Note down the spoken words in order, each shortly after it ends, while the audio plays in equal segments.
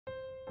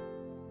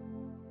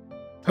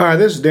Hi,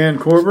 this is Dan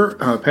Corber,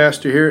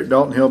 pastor here at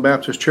Dalton Hill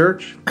Baptist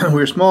Church.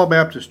 We're a small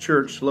Baptist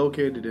church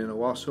located in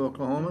Owasso,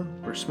 Oklahoma.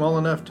 We're small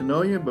enough to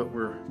know you, but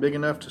we're big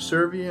enough to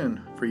serve you and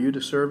for you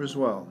to serve as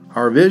well.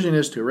 Our vision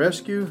is to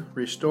rescue,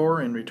 restore,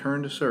 and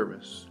return to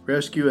service.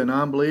 Rescue a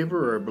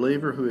non-believer or a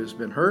believer who has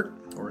been hurt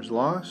or is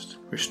lost,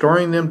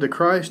 restoring them to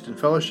Christ and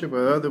fellowship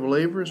with other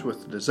believers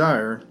with the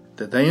desire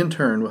that they in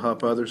turn will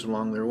help others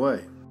along their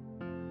way.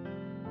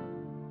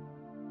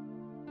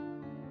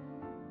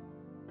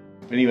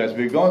 Anyways,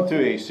 we've gone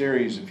through a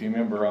series, if you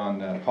remember,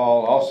 on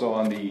Paul. Also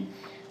on I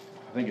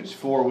think it's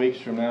 4 weeks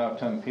from now,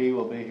 Tung P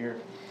will be here.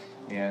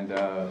 And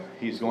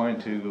we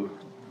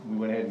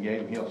went ahead and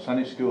gave him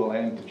Sunday school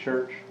and the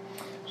church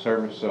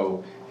service.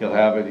 So he'll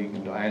have it. He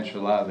can answer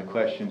a lot of the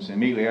questions.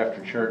 Immediately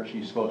after church,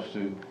 he's supposed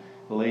to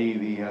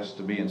leave. He has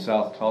to be in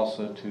South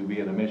Tulsa to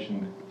be at a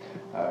mission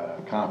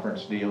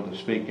conference deal to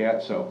speak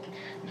at. So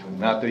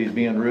not that he's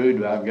being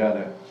rude, but I've got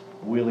to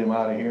wheel him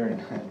out of here and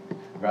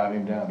drive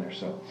him down there.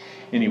 So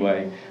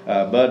anyway,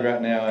 Bud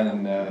right now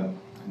and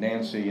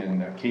Nancy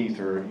and Keith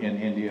are in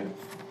India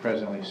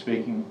presently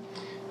speaking.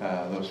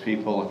 Those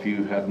people, if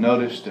you have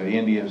noticed,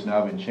 India has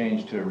now been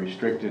changed to a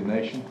restricted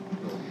nation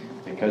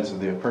because of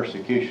the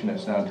persecution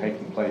that's now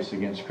taking place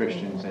against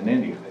Christians in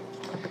India.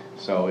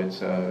 So it's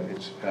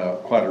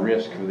quite a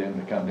risk for them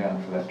to come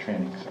down for that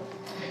training. So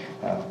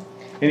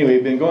anyway,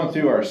 we've been going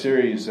through our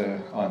series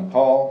on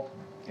Paul,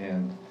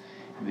 and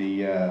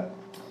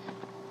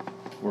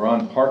we're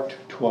on part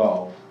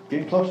 12.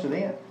 Getting close to the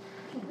end.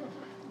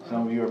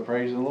 Some of you are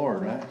praising the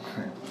Lord, right?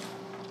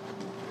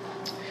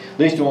 At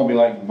least it won't be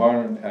like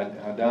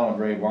Donald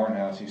Ray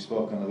Barnhouse. He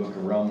spoke on the book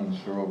of Romans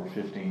for over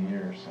 15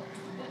 years. So.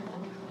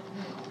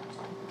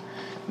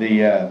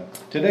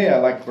 Today I'd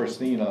like first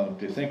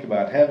to think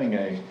about having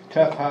a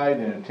tough hide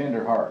and a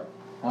tender heart.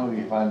 How many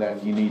of you find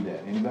that you need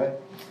that? Anybody?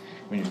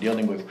 When you're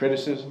dealing with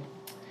criticism?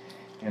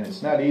 And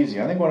it's not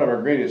easy. I think one of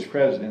our greatest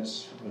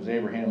presidents was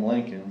Abraham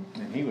Lincoln,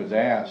 and he was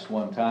asked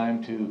one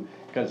time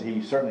because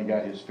he certainly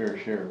got his fair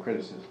share of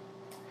criticism.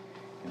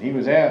 And he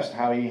was asked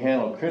how he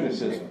handled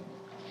criticism.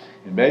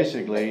 And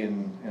basically,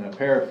 in a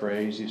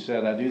paraphrase, he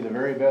said, I do the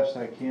very best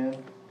I can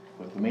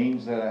with the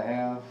means that I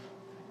have,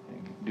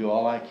 and do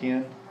all I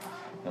can,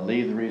 and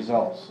leave the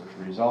results. If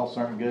the results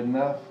aren't good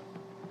enough,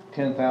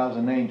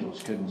 10,000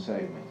 angels couldn't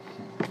save me.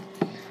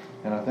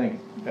 And I think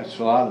that's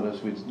for a lot of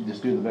us. We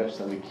just do the best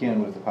that we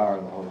can with the power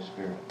of the Holy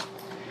Spirit.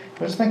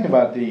 Let's think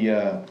about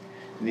the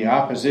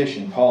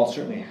opposition. Paul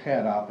certainly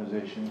had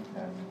opposition.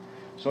 And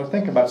so I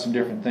think about some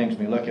different things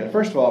when we look at it.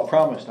 First of all,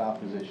 promised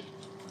opposition.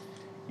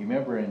 You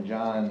remember in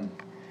John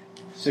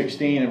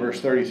 16 and verse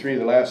 33,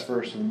 the last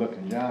verse of the book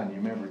of John, you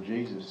remember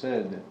Jesus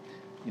said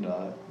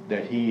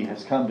that he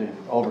has come to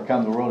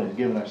overcome the world and has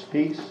given us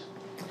peace.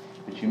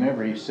 But you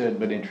remember he said,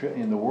 but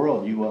in the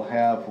world you will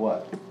have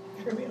what?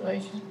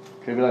 Tribulation.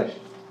 If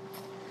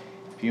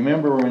you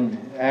remember in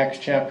Acts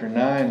chapter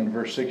 9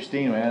 verse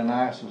 16, when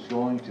Ananias was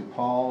going to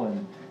Paul,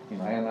 and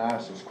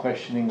Ananias was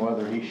questioning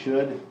whether he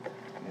should. And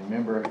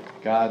remember,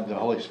 God, the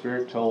Holy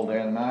Spirit, told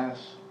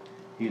Ananias,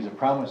 he's a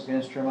promised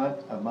instrument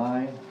of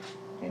mine,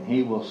 and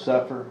he will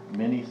suffer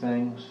many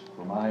things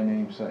for my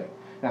name's sake.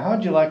 Now,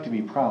 how'd you like to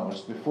be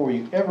promised before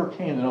you ever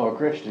came to know a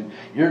Christian,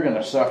 you're going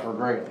to suffer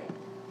greatly?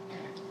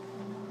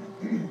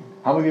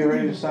 How many of you are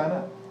ready to sign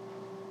up?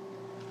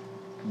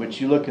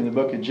 But you look in the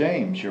book of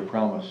James, you're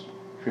promised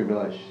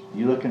tribulation.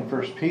 You look in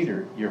 1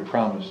 Peter, you're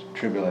promised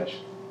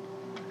tribulation.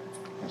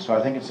 And so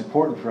I think it's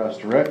important for us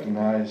to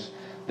recognize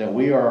that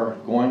we are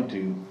going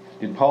to...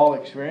 Did Paul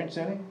experience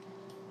any?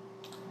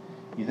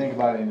 You think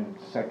about it in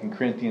 2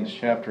 Corinthians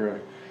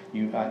chapter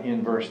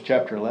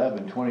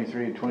 11,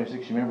 23 to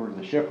 26, you remember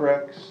the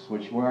shipwrecks,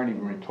 which we weren't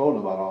even told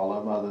about all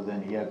of them, other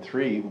than he had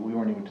 3, but we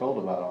weren't even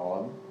told about all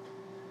of them.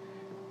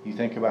 You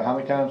think about how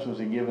many times was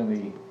he given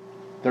the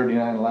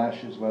 39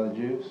 lashes by the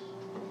Jews?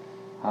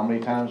 How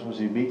many times was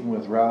he beaten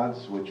with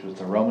rods, which was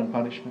the Roman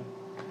punishment?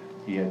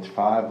 He had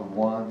 5 of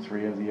one,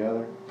 3 of the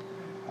other.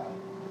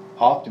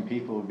 Often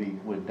people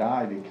would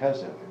die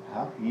because of it.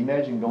 How can you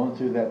imagine going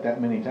through that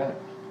many times?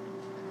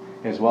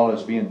 As well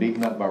as being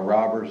beaten up by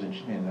robbers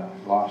and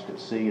lost at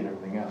sea and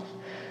everything else.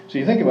 So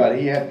you think about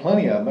it, he had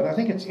plenty of them. But I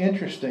think it's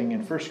interesting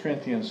in 1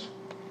 Corinthians,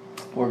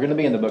 we're going to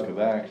be in the book of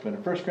Acts, but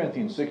in 1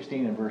 Corinthians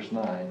 16 and verse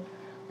 9,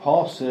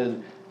 Paul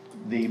said,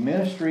 the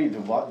ministry,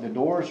 the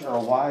doors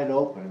are wide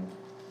open,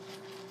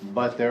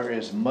 but there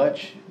is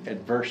much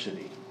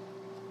adversity.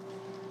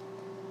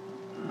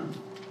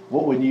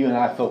 What would you and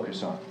I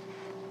focus on?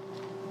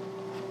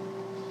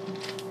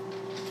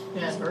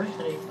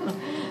 Adversity.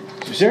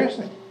 So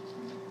seriously,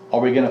 are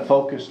we going to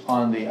focus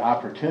on the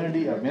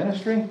opportunity of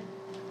ministry,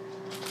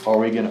 or are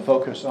we going to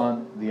focus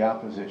on the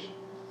opposition?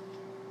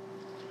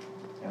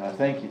 And I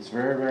think it's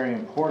very, very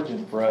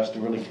important for us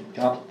to really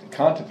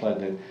contemplate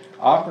that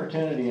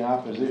opportunity and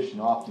opposition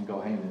often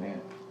go hand in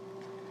hand.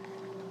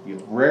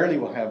 You rarely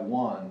will have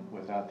one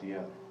without the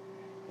other.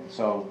 And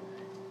so,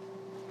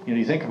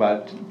 you think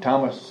about it,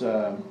 Thomas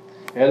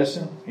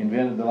Edison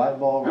invented the light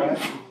bulb, right?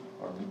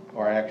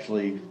 Or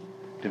actually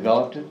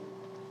developed it.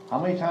 How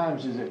many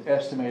times is it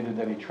estimated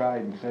that he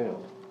tried and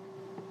failed?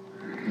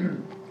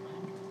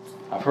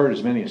 I've heard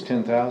as many as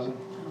 10,000.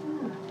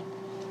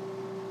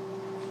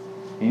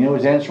 You know what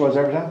his answer was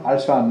every time? I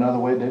just found another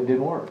way that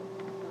didn't work.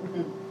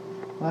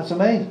 Well, that's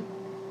amazing.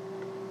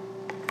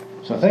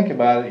 So think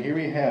about it. Here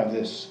we have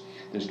this.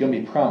 There's going to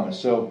be promise.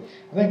 So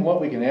I think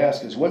what we can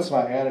ask is, what's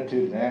my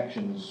attitude and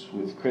actions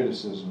with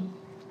criticism?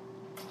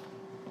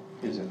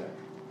 Is it an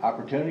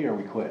opportunity or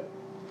we quit?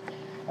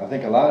 I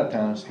think a lot of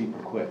times people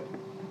quit.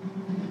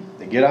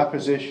 They get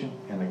opposition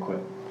and they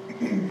quit.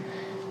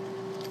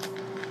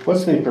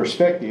 What's the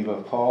perspective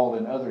of Paul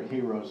and other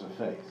heroes of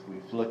faith?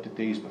 We've looked at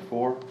these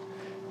before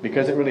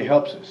because it really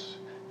helps us.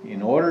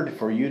 In order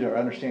for you to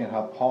understand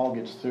how Paul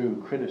gets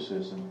through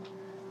criticism,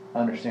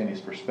 understand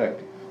his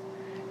perspective.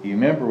 You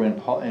remember when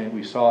Paul, and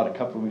we saw it a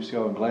couple of weeks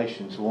ago in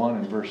Galatians 1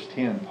 and verse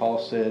 10, Paul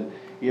said,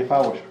 if I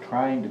was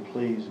trying to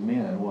please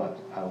men, what?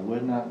 I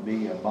would not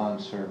be a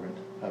bondservant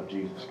of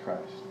Jesus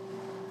Christ.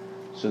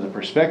 So the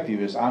perspective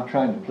is, I'm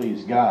trying to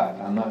please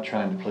God, I'm not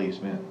trying to please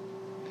men.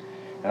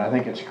 And I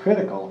think it's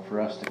critical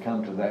for us to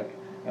come to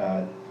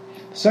that.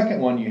 Second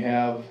one you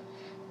have,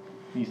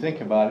 you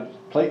think about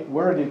it,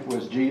 where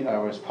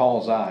was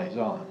Paul's eyes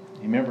on?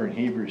 You remember in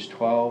Hebrews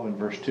 12 and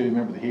verse 2,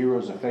 remember the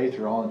heroes of faith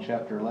are all in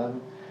chapter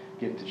 11?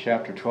 Get to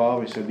chapter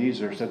 12, he said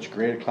these are such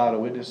great a cloud of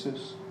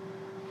witnesses.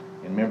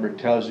 And remember it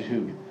tells you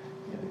who,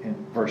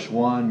 in verse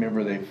 1,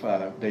 remember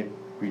they've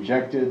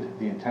rejected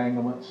the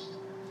entanglements,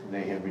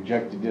 they have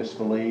rejected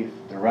disbelief,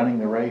 they're running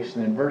the race.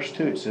 And then verse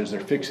 2 it says they're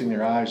fixing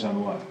their eyes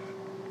on what?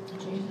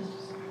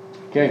 Jesus.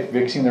 Okay,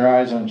 fixing their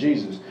eyes on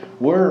Jesus.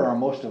 Where are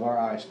most of our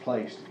eyes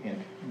placed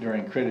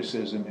during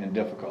criticism and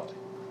difficulty?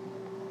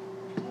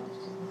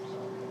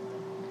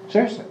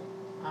 Seriously.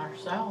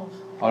 Ourselves.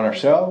 On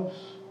ourselves,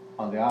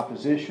 on the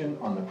opposition,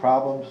 on the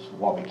problems,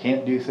 while we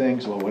can't do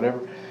things, or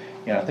whatever.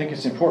 And I think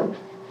it's important.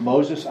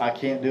 Moses, I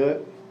can't do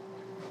it.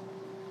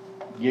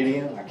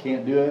 Gideon, I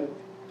can't do it,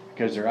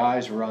 because their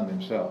eyes were on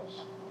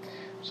themselves.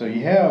 So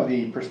you have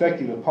the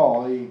perspective of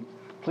Paul, he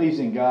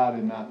pleasing God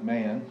and not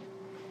man.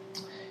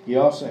 He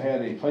also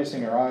had a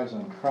placing our eyes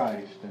on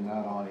Christ and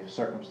not on his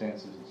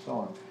circumstances and so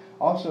on.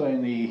 Also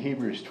in the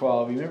Hebrews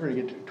 12, you remember to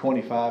get to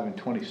 25 and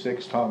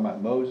 26 talking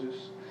about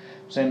Moses?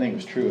 Same thing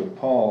was true of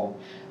Paul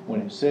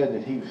when it said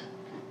that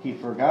he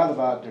forgot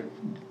about,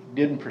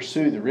 didn't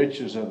pursue the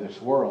riches of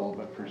this world,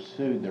 but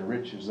pursued the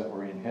riches that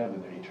were in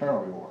heaven, the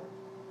eternal reward.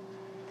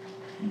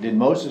 Did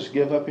Moses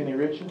give up any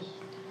riches?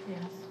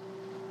 Yes.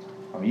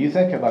 I mean, you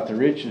think about the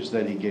riches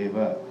that he gave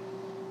up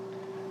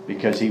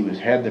because he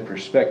had the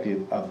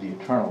perspective of the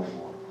eternal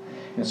reward.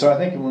 And so I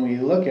think when we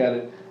look at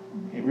it,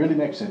 it really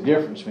makes a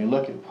difference when we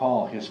look at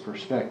Paul, his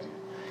perspective.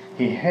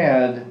 He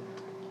had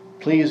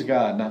pleased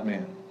God, not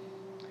man.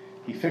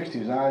 He fixed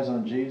his eyes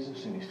on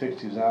Jesus and he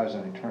fixed his eyes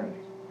on eternity,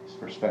 his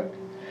perspective.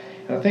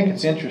 And I think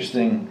it's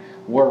interesting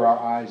where our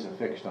eyes are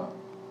fixed on.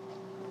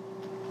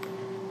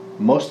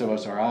 Most of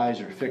us, our eyes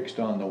are fixed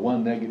on the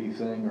one negative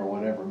thing or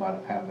whatever might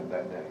have happened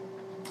that day.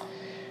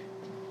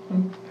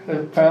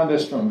 I found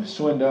this from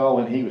Swindoll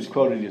when he was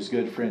quoted his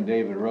good friend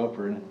David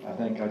Roper, and I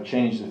think I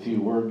changed a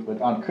few words,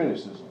 but on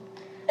criticism.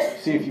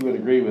 See if you would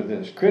agree with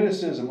this.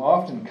 Criticism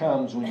often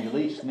comes when you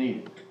least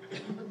need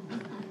it.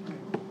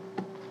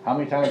 How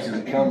many times does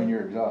it come when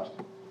you're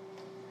exhausted?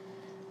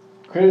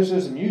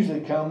 Criticism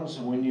usually comes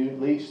when you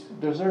least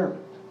deserve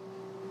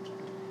it.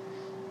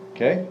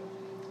 Okay?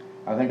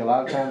 I think a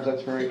lot of times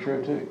that's very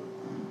true too.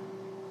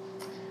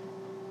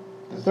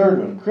 The third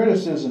one,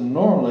 criticism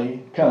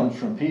normally comes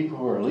from people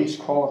who are least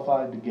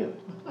qualified to give it.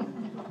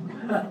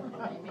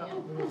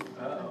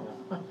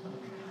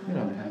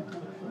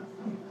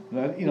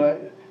 You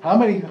know, how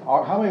many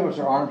of us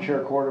are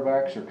armchair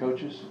quarterbacks or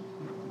coaches?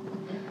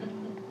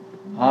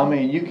 I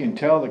mean, you can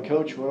tell the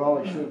coach what all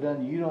he should have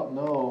done. You don't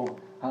know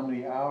how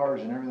many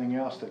hours and everything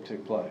else that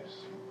took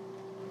place.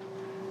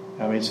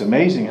 I mean, it's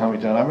amazing how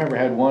many times. I remember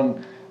I had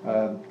one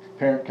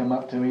parent come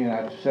up to me and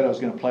I said I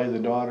was going to play the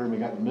daughter, and we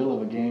got in the middle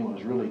of a game. It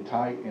was really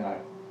tight, and I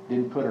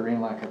didn't put her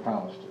in like I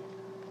promised to.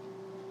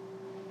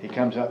 He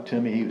comes up to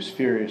me. He was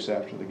furious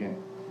after the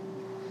game.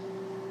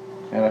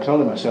 And I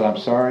told him, I said, I'm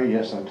sorry.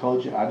 Yes, I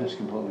told you. I just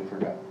completely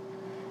forgot.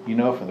 You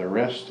know, for the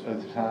rest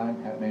of the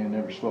time, that man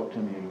never spoke to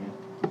me again.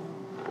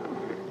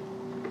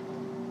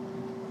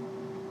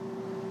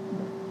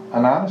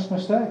 An honest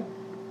mistake.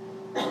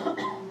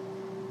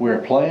 We were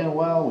playing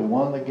well. We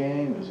won the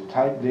game. It was a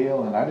tight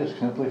deal, and I just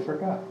simply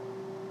forgot.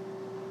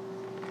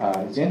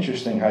 It's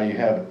interesting how you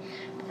have it.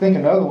 I think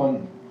another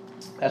one,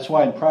 that's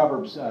why in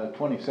Proverbs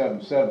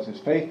 27:7 says,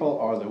 faithful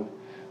are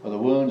the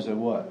wounds of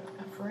what?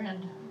 A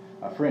friend.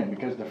 A friend.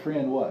 Because the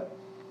friend what?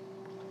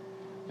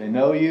 They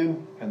know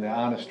you and the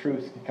honest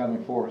truth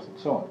coming forth and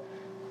so on.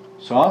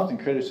 So often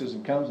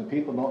criticism comes and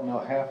people don't know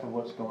half of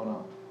what's going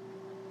on.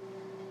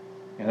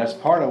 And that's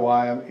part of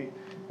why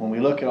when we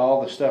look at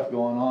all the stuff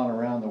going on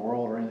around the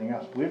world or anything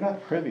else, we're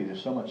not privy to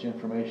so much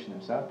information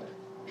that's out there.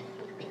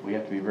 We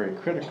have to be very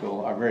critical,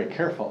 or very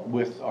careful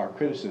with our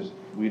criticism.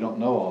 We don't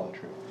know all the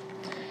truth.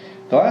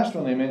 The last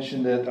one they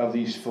mentioned that of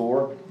these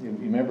four, you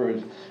remember,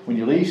 is when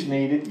you least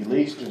need it, you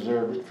least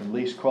deserve it, from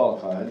least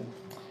qualified.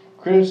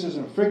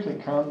 Criticism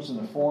frequently comes in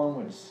the form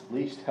when it's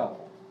least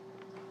helpful.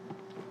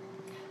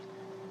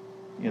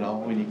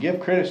 When you give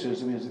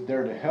criticism, is it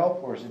there to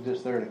help or is it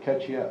just there to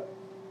cut you up?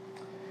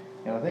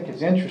 And I think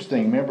it's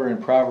interesting, remember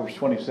in Proverbs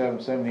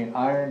 27:17,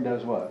 iron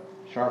does what?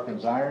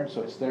 Sharpens iron,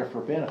 so it's there for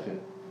benefit.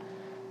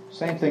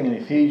 Same thing in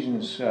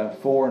Ephesians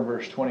 4 and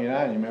verse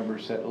 29, remember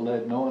it said,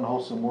 let no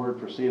unwholesome word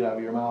proceed out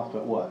of your mouth,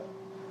 but what?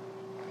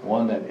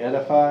 One that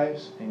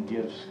edifies and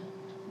gives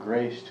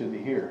grace to the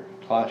hearer.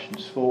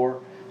 Colossians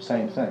 4,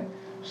 same thing.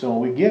 So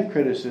when we give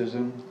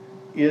criticism,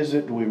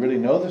 do we really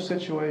know the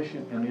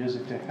situation, and is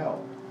it to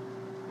help?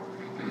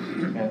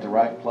 At the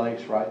right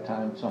place, right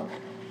time, so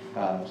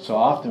on. So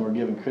often we're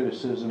giving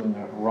criticism in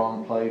the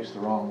wrong place,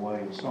 the wrong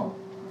way, and so on.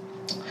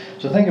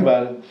 So think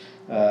about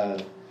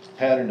it,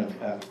 pattern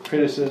of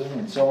criticism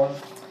and so on.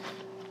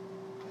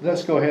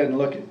 Let's go ahead and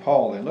look at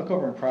Paul then. Look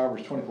over in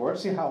Proverbs 24.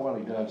 Let's see how well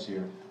he does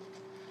here.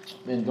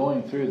 Been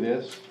going through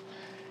this,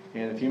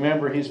 and if you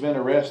remember, he's been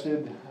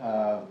arrested,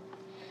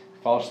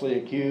 falsely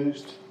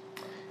accused,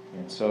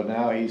 and so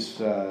now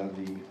he's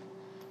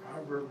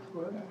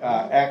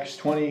Acts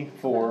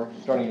 24,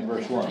 starting in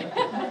verse 1.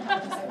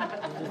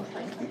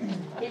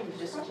 He was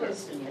just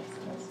testing you.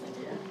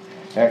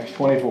 Acts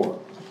 24.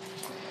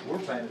 We're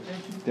paying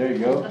attention. There you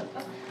go.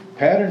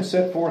 Pattern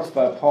set forth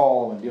by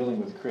Paul when dealing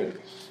with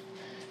critics.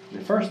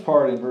 The first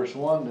part in verse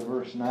 1 to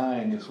verse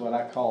 9 is what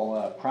I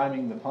call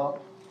priming the pump.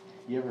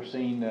 You ever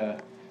seen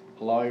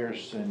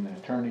lawyers and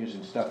attorneys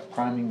and stuff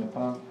priming the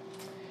pump?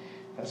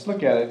 Let's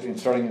look at it,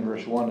 starting in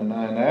verse 1 to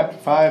 9. Now, after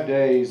 5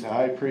 days, the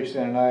high priest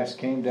Ananias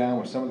came down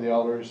with some of the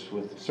elders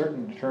with a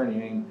certain attorney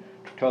named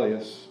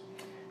Tertullus,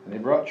 and they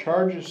brought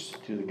charges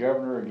to the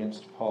governor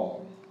against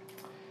Paul.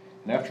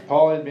 And after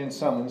Paul had been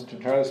summoned,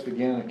 Tertullus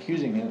began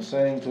accusing him,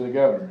 saying to the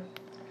governor,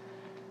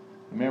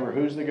 remember,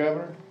 who's the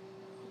governor?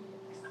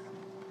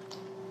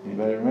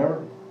 Anybody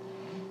remember?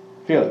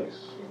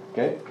 Felix.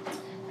 Okay?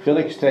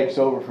 Felix takes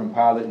over from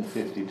Pilate in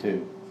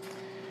 52.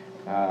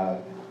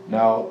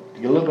 Now,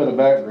 to get a little bit of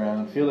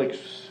background, Felix,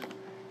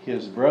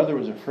 his brother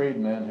was a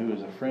freedman who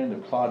was a friend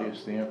of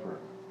Claudius the emperor.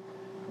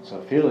 And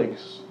so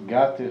Felix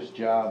got this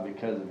job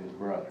because of his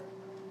brother.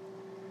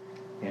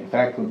 In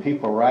fact, when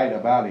people write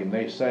about him,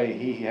 they say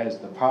he has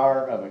the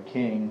power of a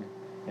king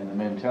and the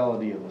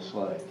mentality of a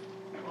slave.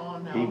 Oh,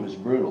 no. He was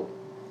brutal.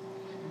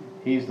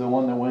 He's the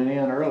one that went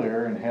in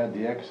earlier and had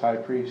the ex-high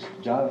priest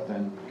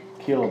Jonathan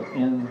killed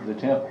in the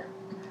temple,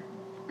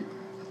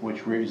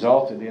 which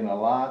resulted in a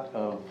lot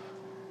of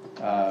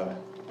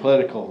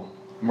political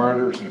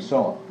murders and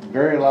so on.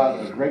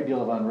 A great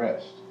deal of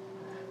unrest.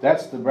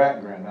 That's the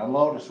background. Now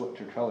notice what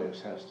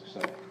Tertullus has to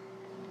say.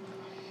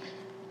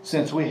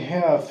 Since we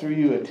have through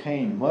you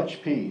attained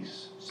much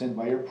peace, since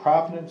by your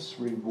providence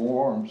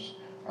reforms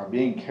are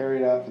being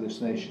carried out for this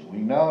nation, we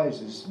acknowledge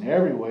this in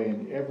every way,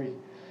 in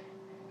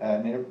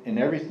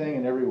everything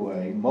and every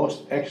way.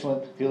 Most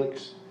excellent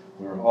Felix,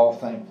 we're all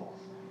thankful.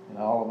 And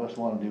all of us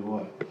want to do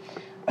what?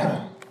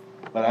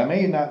 But I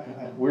may not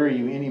weary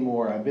you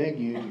anymore. I beg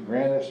you to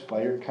grant us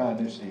by your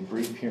kindness a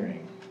brief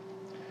hearing.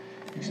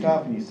 You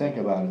stop and you think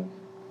about it.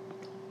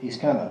 He's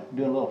kind of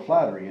doing a little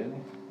flattery, isn't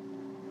he?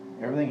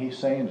 Everything he's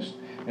saying is,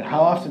 and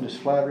how often does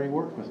flattery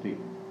work with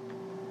people?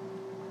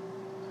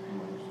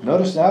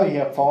 Notice now you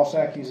have false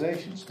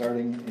accusations,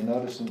 starting, you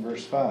notice in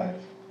verse 5.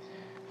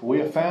 For we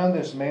have found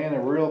this man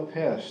a real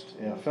pest,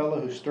 a fellow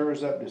who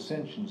stirs up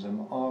dissensions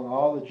among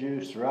all the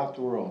Jews throughout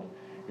the world,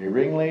 a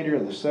ringleader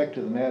of the sect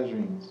of the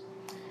Nazarenes.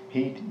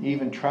 He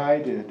even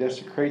tried to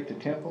desecrate the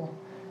temple,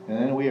 and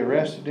then we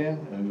arrested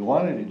him, and we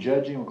wanted to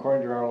judge him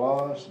according to our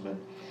laws, but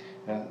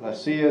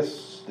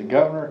Lysias, the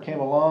governor,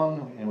 came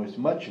along and with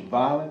much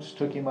violence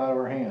took him out of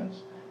our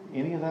hands.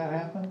 Any of that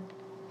happen?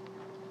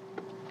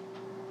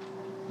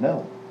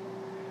 No.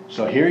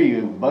 So here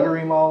you butter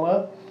him all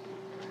up,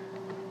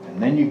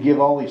 and then you give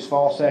all these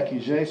false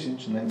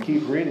accusations, and then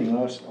keep reading.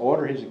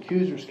 Order his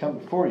accusers come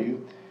before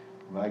you.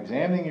 By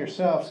examining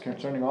yourselves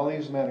concerning all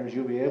these matters,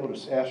 you'll be able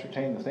to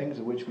ascertain the things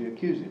of which we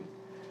accuse him.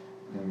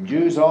 And the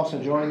Jews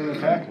also joined in the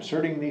attack,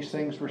 asserting these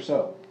things were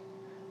so.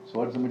 So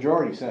what does the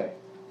majority say?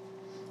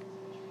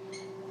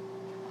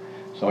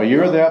 So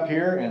you're up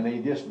here, and they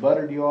just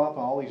buttered you up,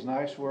 all these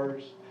nice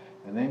words,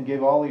 and then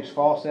give all these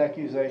false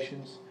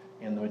accusations,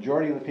 and the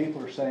majority of the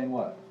people are saying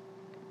what?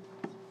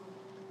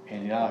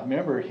 And now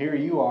remember, here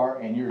you are,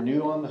 and you're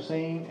new on the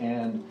scene,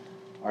 and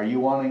are you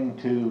wanting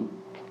to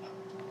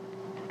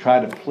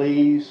try to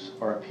please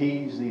or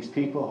appease these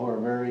people who are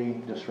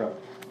very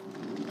disruptive,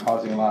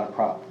 causing a lot of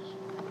problems?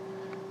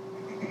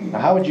 Now,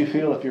 how would you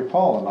feel if you're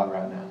Paul about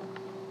right now?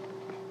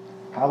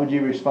 How would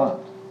you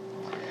respond?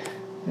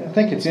 I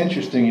think it's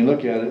interesting, you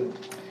look at it.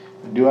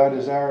 Do I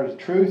desire the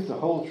truth, the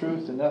whole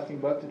truth, and nothing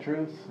but the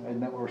truth?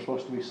 Isn't that what we're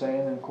supposed to be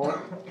saying in court?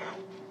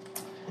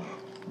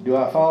 Do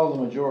I follow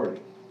the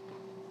majority?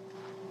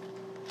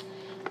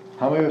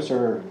 How many of us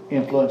are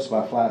influenced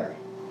by flattery?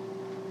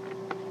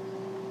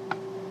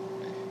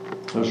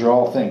 Those are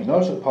all things.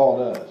 Notice what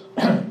Paul does.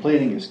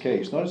 pleading his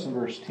case. Notice in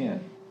verse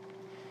 10.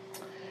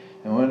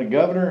 And when the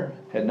governor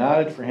had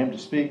nodded for him to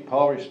speak,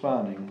 Paul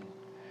responding,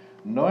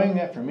 knowing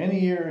that for many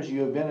years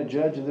you have been a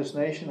judge of this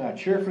nation, I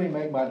cheerfully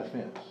make my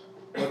defense.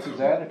 What's his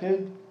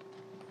attitude?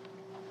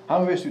 How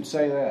many of us would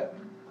say that?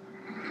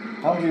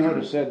 How many would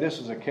have said this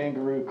is a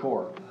kangaroo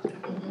court?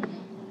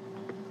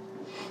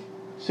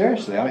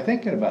 Seriously, I'm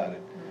thinking about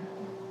it.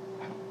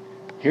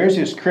 Here's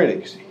his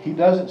critics. He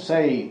doesn't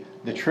say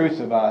the truth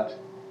about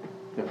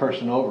the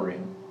person over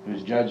him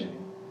who's judging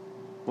him.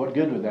 What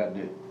good would that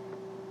do?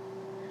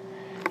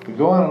 We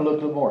go on and look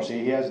a little more. See,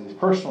 he has this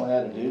personal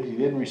attitude. He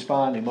didn't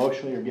respond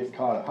emotionally or get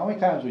caught up. How many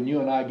times when you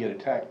and I get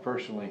attacked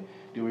personally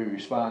do we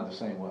respond the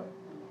same way?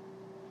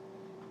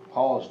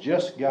 Paul's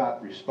just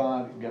got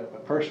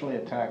personally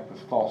attacked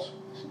with false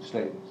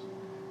statements.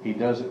 He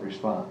doesn't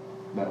respond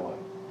that way.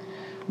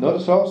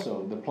 Notice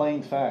also the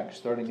plain facts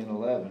starting in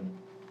 11.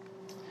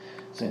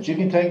 Since you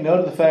can take note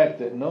of the fact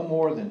that no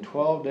more than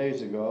 12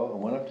 days ago I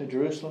went up to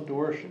Jerusalem to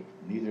worship,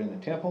 neither in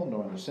the temple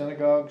nor in the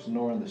synagogues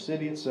nor in the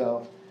city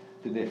itself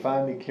did they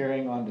find me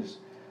carrying on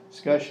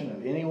discussion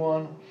of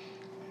anyone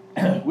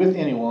with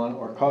anyone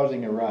or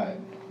causing a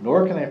riot.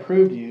 Nor can I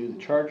prove to you the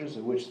charges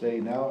of which they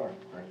now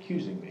are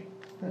accusing me.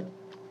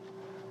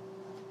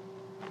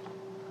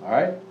 All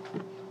right?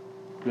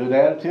 Good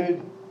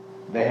attitude.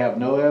 They have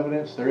no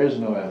evidence. There is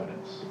no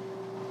evidence.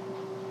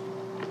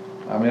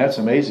 I mean, that's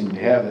amazing to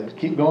have it.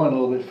 Keep going a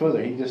little bit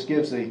further. He just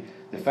gives the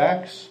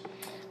facts.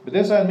 But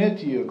this I admit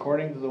to you,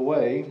 according to the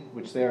way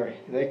which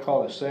they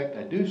call a sect,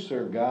 I do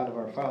serve God of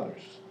our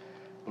fathers,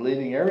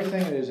 believing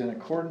everything that is in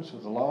accordance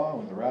with the law and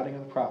with the writing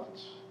of the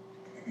prophets.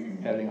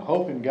 Having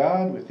hope in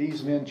God, with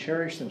these men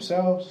cherish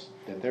themselves,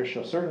 that there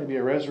shall certainly be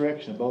a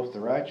resurrection of both the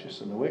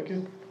righteous and the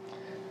wicked.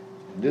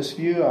 In this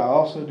view, I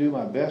also do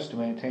my best to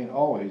maintain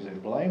always a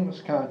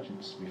blameless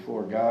conscience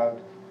before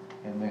God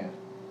and man.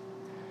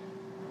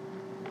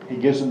 He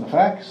gives them the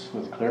facts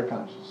with a clear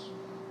conscience.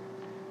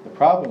 The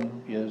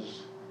problem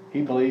is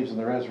he believes in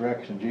the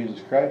resurrection of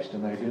Jesus Christ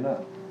and they do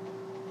not.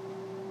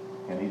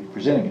 And he's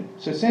presenting it.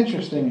 So it's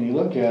interesting when you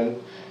look at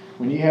it,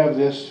 when you have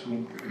this,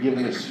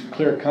 given this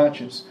clear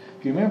conscience.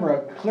 If you remember,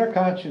 a clear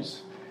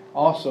conscience,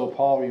 also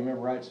Paul,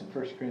 writes in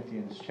 1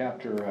 Corinthians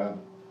chapter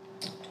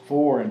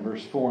 4 and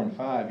verse 4 and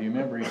 5. You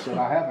remember he said,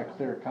 I have a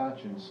clear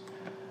conscience,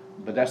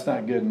 but that's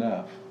not good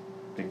enough.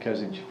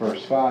 Because in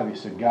verse 5 he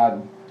said,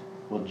 God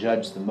will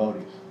judge the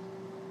motive.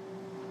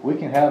 We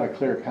can have a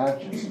clear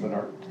conscience, but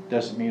it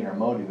doesn't mean our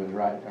motive is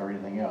right or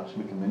anything else.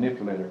 We can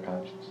manipulate our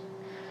conscience.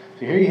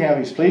 So here you have,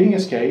 he's pleading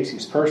his case,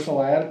 his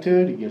personal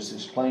attitude, he gives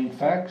his plain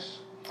facts.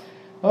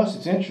 Notice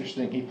it's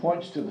interesting, he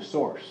points to the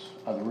source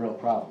of the real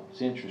problem.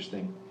 It's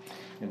interesting.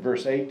 In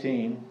verse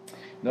 18,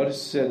 notice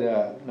it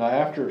said, now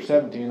after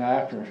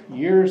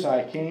years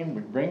I came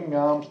bringing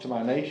alms to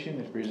my nation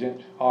and to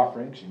present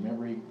offerings. You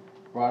remember he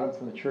brought them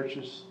from the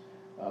churches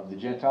of the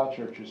Gentile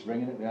churches,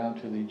 bringing it down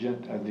to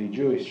the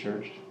Jewish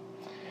church.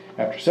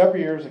 After several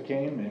years I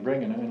came and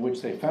bringing them, in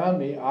which they found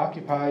me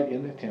occupied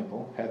in the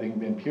temple, having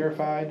been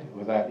purified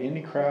without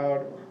any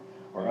crowd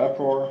or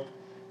uproar.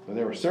 For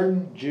there were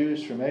certain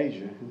Jews from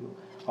Asia who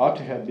ought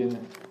to have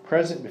been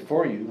present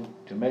before you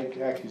to make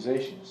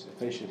accusations, if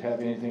they should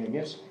have anything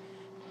against me.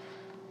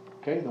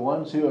 Okay, the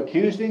ones who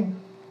accused him,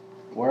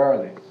 where are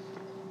they?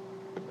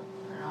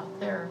 They're not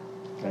there.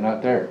 They're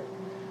not there.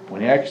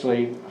 When he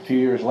actually, a few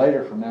years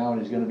later from now, when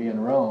he's going to be in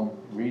Rome,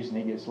 the reason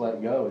he gets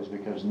let go is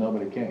because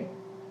nobody came.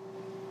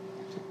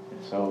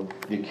 So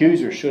the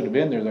accusers should have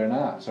been there, they're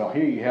not. So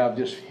here you have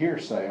just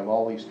hearsay of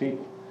all these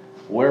people.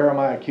 Where are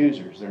my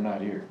accusers? They're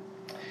not here.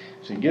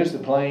 So he gives the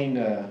plain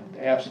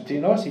absentee.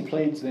 Notice he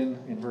pleads then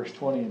in verse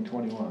 20 and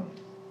 21.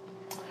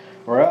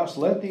 Or else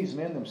let these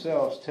men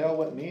themselves tell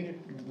what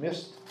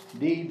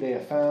misdeed they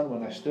have found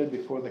when I stood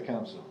before the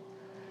council,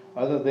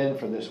 other than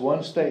for this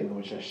one statement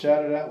which I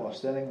shouted out while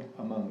standing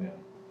among them.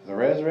 For the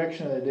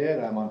resurrection of the dead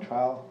I am on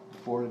trial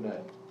before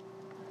today.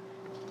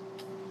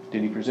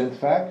 Did he present the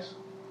facts?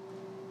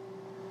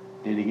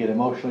 Did he get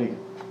emotionally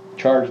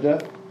charged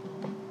up?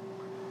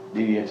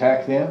 Did he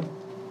attack them?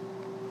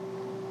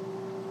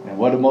 And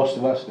what do most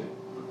of us do?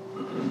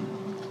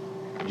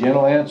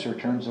 Gentle answer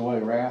turns away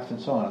wrath and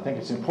so on. I think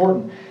it's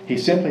important. He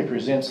simply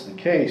presents the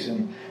case,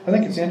 and I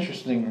think it's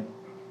interesting.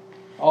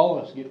 All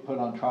of us get put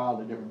on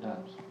trial at different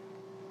times.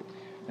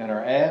 And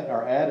our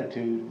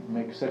attitude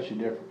makes such a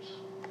difference.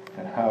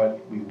 And how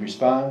we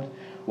respond,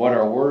 what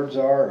our words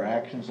are, our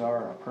actions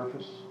are, our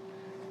purpose.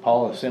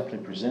 Paul is simply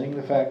presenting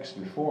the facts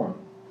before him.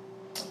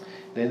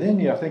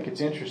 Then I think it's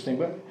interesting,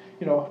 but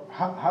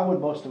how would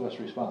most of us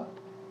respond?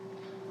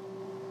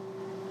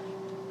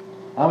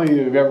 How many of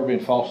you have ever been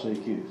falsely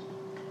accused?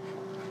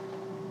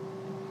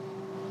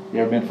 You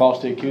ever been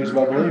falsely accused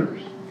by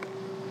believers?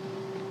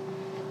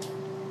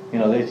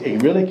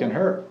 It really can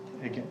hurt.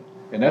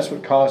 And that's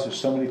what causes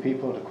so many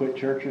people to quit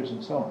churches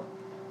and so on,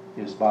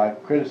 is by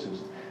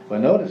criticism.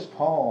 But notice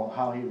Paul,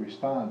 how he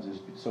responds is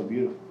so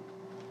beautiful.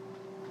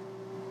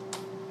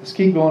 Let's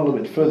keep going a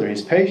little bit further.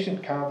 His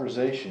patient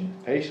conversation,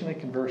 patiently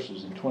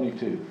converses in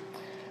 22.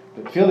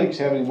 But Felix,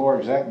 having more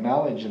exact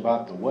knowledge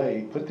about the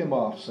way, put them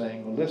off,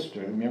 saying, well,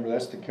 Lystra, remember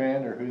that's the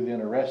commander who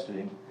then arrested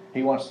him.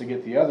 He wants to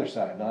get the other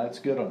side. Now that's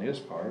good on his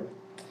part.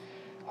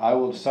 I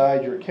will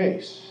decide your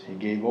case. He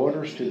gave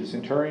orders to the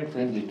centurion for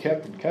him to be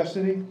kept in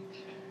custody.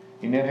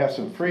 He then have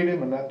some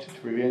freedom and not to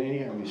prevent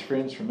any of his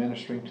friends from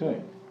ministering to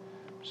him.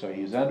 So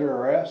he's under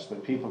arrest,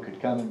 but people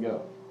could come and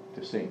go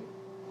to see him.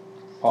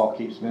 Paul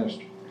keeps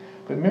ministering.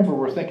 But remember,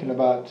 we're thinking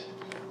about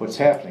what's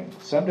happening.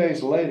 Some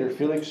days later,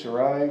 Felix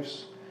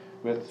arrives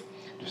with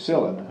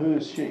Drusilla. Now, who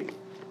is she?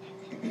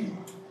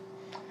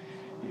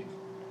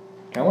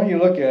 Now, when you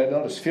look at it,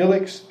 notice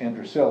Felix and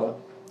Drusilla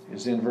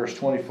is in verse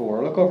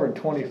 24. Look over in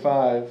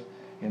 25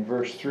 in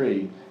verse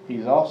 3.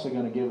 He's also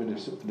going to give a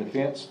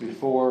defense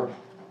before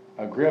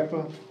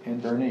Agrippa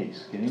and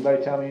Bernice. Can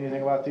anybody tell me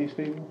anything about these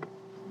people?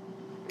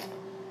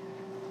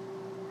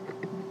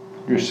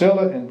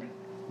 Drusilla and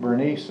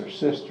Bernice are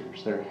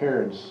sisters. They're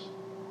Herod's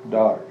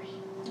daughters.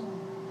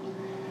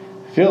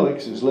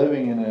 Felix is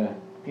living in an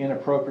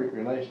inappropriate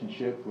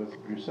relationship with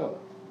Drusilla.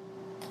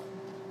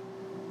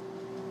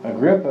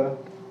 Agrippa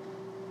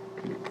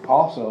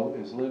also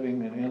is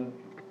living in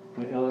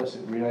an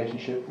illicit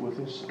relationship with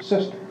his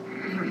sister.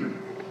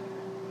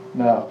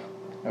 Now,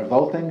 are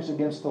those things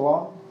against the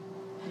law?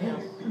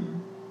 Yes.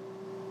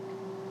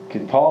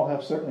 Could Paul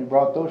have certainly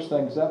brought those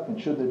things up, and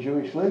should the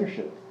Jewish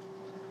leadership?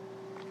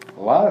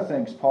 A lot of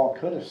things Paul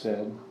could have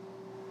said,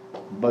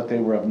 but they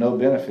were of no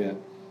benefit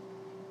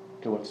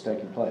to what's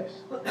taking place.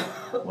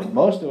 What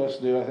most of us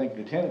do, I think,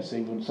 the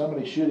tendency, when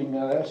somebody's shooting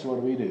at us,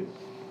 what do?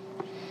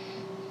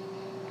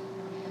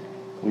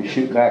 We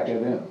shoot back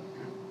at them.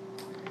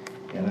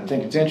 And I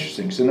think it's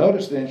interesting. So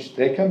notice then,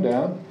 they come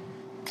down,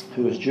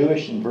 who is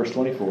Jewish in verse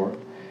 24,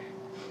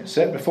 and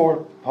sat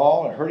before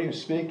Paul and heard him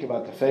speak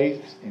about the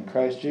faith in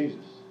Christ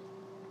Jesus.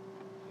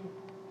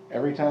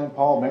 Every time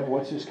Paul, remember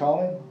what's his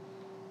calling?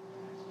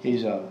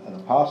 He's an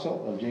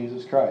apostle of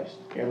Jesus Christ.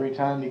 Every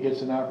time he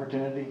gets an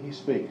opportunity, he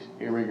speaks,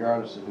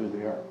 irregardless of who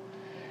they are.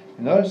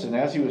 And notice, and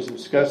as he was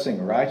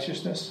discussing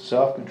righteousness,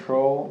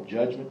 self-control,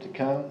 judgment to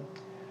come,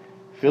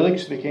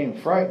 Felix became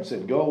frightened and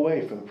said, go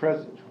away for the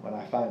present. When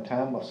I find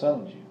time, I'll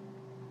summons you.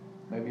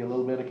 Maybe a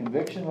little bit of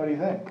conviction. What do you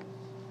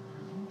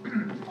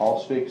think? Paul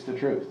speaks the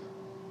truth.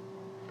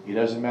 It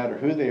doesn't matter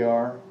who they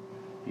are.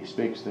 He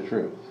speaks the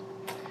truth.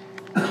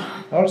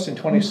 Notice in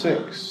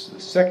 26, the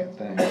second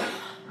thing.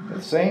 At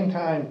the same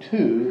time,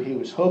 too, he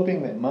was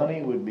hoping that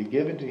money would be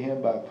given to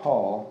him by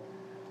Paul.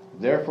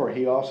 Therefore,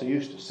 he also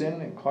used to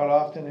sin quite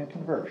often and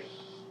converse.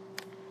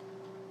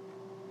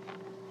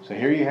 So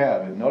here you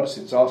have it. Notice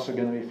it's also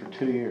going to be for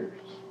 2 years.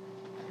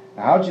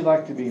 Now, how'd you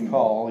like to be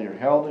Paul? You're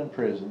held in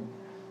prison.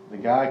 The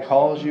guy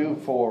calls you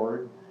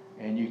forward,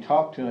 and you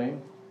talk to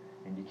him,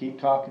 and you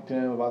keep talking to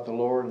him about the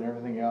Lord and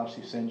everything else.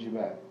 He sends you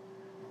back.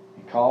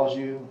 He calls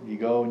you, you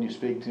go and you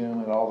speak to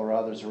him and all the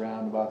others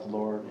around about the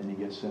Lord, and you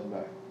get sent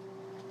back.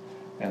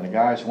 And the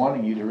guy's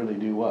wanting you to really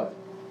do what?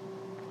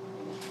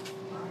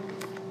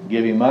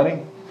 Give him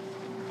money?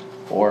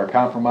 Or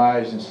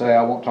compromise and say,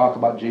 I won't talk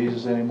about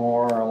Jesus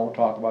anymore, or I won't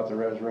talk about the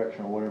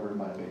resurrection, or whatever it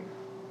might be.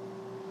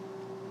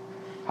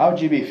 How would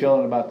you be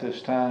feeling about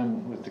this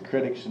time with the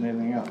critics and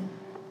everything else?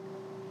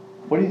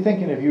 What are you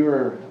thinking if you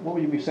were, what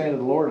would you be saying to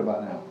the Lord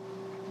about now?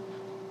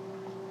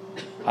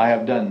 I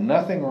have done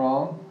nothing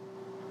wrong.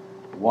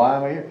 Why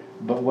am I here?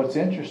 But what's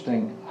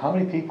interesting, how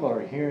many people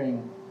are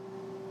hearing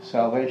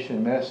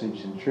salvation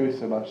message and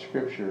truth about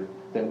Scripture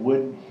that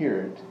wouldn't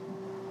hear it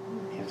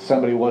if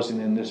somebody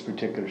wasn't in this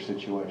particular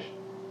situation?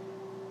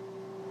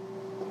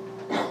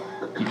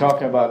 You're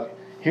talking about,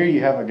 here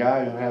you have a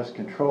guy who has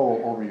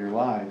control over your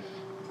life,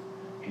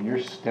 and you're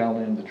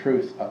telling him the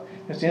truth.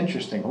 It's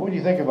interesting. What do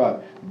you think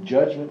about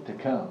judgment to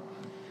come?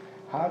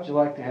 How'd you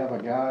like to have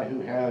a guy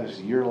who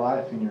has your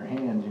life in your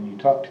hands and you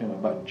talk to him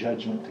about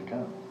judgment to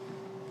come?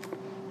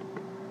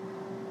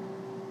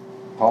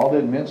 Paul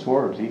didn't mince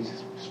words. He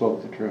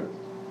spoke the truth.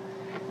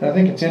 And I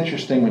think it's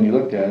interesting when you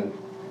look at it.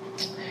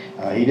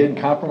 He didn't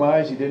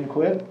compromise. He didn't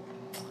quit.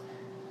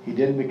 He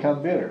didn't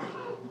become bitter.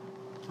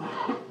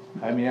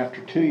 I mean,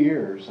 after 2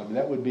 years,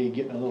 that would be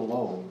getting a little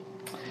old.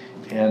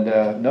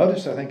 And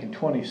notice, I think in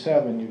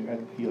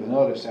 27, you'll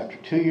notice after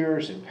 2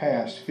 years had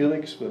passed,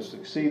 Felix was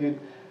succeeded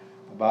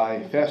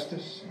by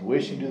Festus, and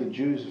wishing to the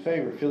Jews a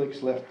favor,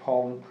 Felix left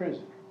Paul in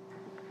prison.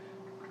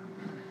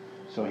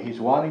 So he's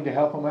wanting to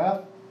help him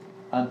out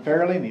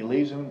unfairly, and he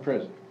leaves him in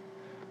prison.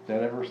 Does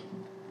that ever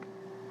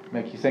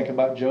make you think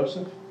about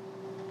Joseph?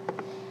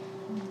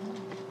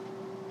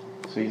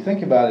 So you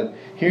think about it.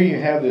 Here you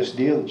have this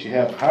deal that you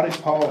have. How did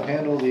Paul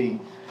handle he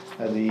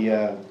had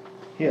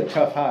a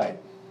tough hide.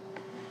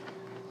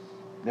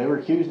 They were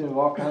accusing him of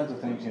all kinds of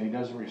things, and he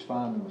doesn't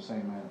respond in the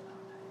same manner.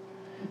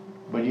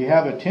 But you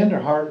have a tender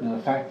heart in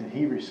the fact that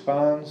he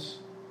responds,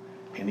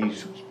 and he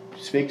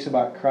speaks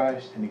about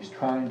Christ, and he's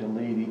trying to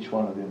lead each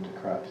one of them to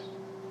Christ.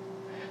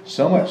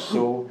 So much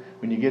so,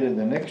 when you get in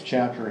the next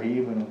chapter, he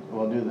even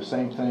will do the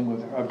same thing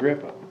with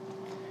Agrippa,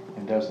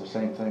 and does the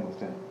same thing with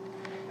them.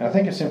 And I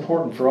think it's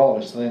important for all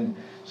of us then.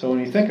 So when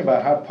you think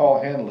about how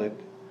Paul handled it,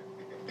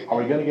 are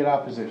we going to get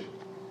opposition?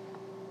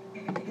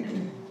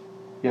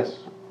 Yes.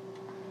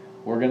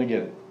 We're going to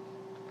get it.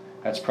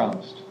 That's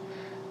promised.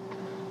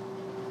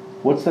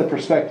 What's the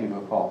perspective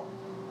of Paul?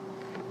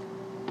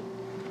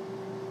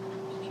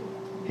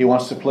 He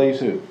wants to please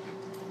who?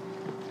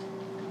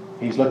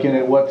 He's looking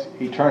at what?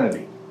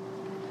 Eternity.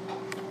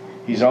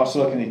 He's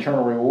also looking at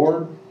eternal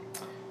reward.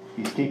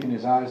 He's keeping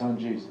his eyes on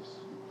Jesus,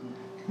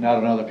 not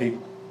on other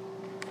people.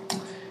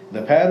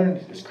 The pattern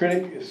is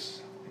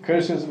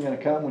criticism going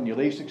to come when you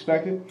least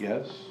expect it?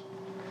 Yes.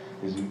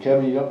 Is it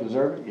coming when you don't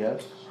deserve it?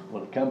 Yes.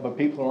 Will it come by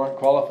people who aren't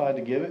qualified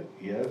to give it?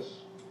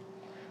 Yes.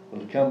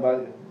 Will it come by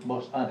the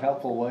most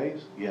unhelpful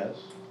ways? Yes.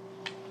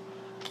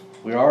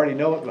 We already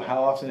know it, but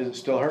how often is it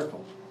still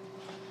hurtful?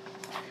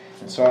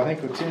 And so I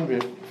think what's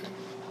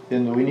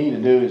then we need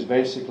to do is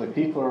basically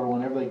people are,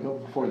 whenever they go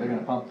before, they're going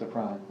to pump the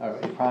prime, or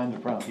prime the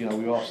pump. You know,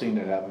 we've all seen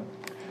it happen.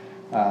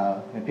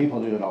 And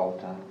people do it all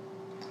the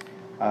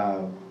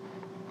time.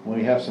 When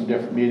we have some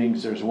different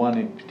meetings, there's one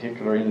in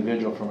particular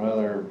individual from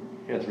another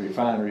at the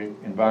refinery,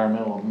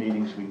 environmental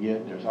meetings we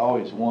get, there's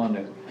always one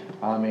that,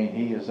 I mean,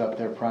 he is up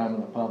there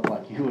priming the pump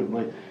like you would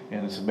believe,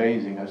 and it's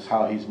amazing. That's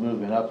how he's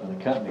moving up in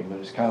the company, but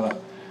it's kind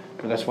of,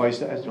 but that's why he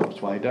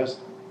does it.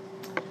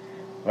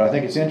 But I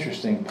think it's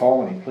interesting, Paul,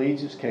 when he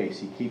pleads his case,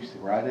 he keeps the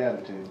right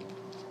attitude.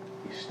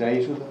 He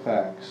stays with the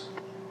facts.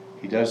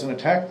 He doesn't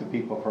attack the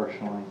people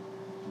personally,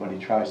 but he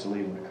tries to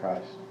lead them to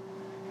Christ.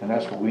 And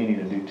that's what we need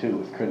to do too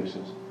with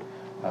criticism.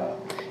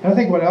 And I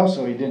think what else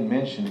he didn't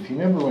mention, if you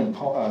remember when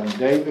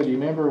David, you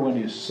remember when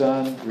his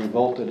son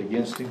revolted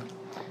against him?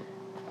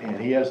 And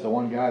he has the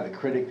one guy, the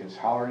critic, that's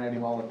hollering at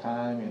him all the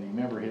time, and you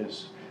remember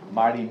his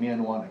mighty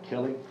men want to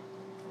kill him?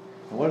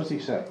 And what does he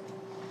say?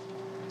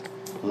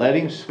 Let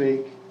him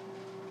speak.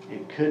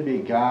 It could be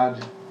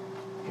God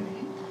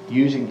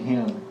using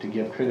him to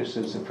give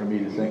criticism for me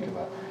to think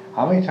about.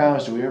 How many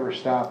times do we ever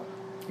stop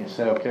and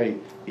say, okay,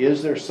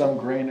 is there some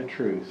grain of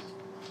truth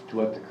to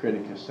what the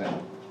critic is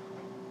saying?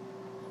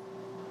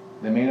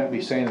 They may not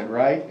be saying it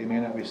right, they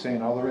may not be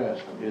saying all the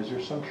rest, but is there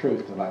some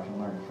truth that I can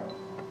learn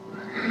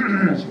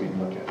from? That's what we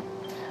can look at.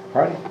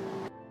 All right.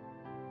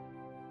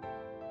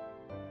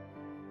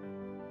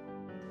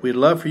 We'd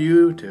love for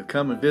you to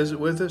come and visit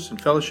with us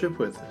and fellowship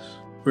with us.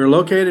 We're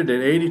located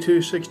at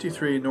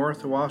 8263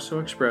 North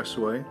Owasso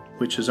Expressway,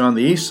 which is on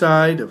the east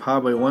side of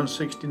Highway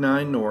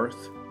 169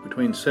 North,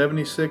 between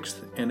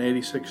 76th and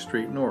 86th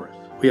Street North.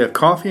 We have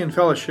coffee and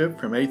fellowship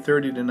from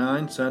 8:30 to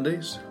 9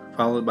 Sundays,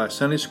 followed by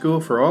Sunday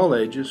school for all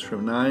ages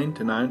from 9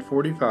 to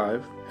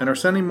 9:45, and our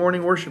Sunday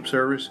morning worship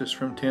service is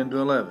from 10 to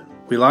 11.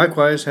 We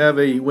likewise have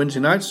a Wednesday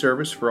night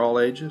service for all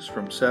ages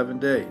from 7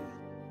 to 8.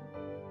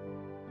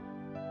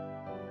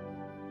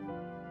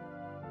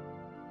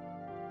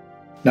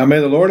 Now may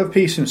the Lord of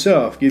peace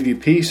himself give you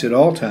peace at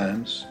all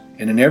times,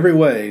 and in every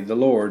way the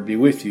Lord be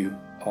with you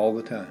all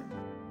the time.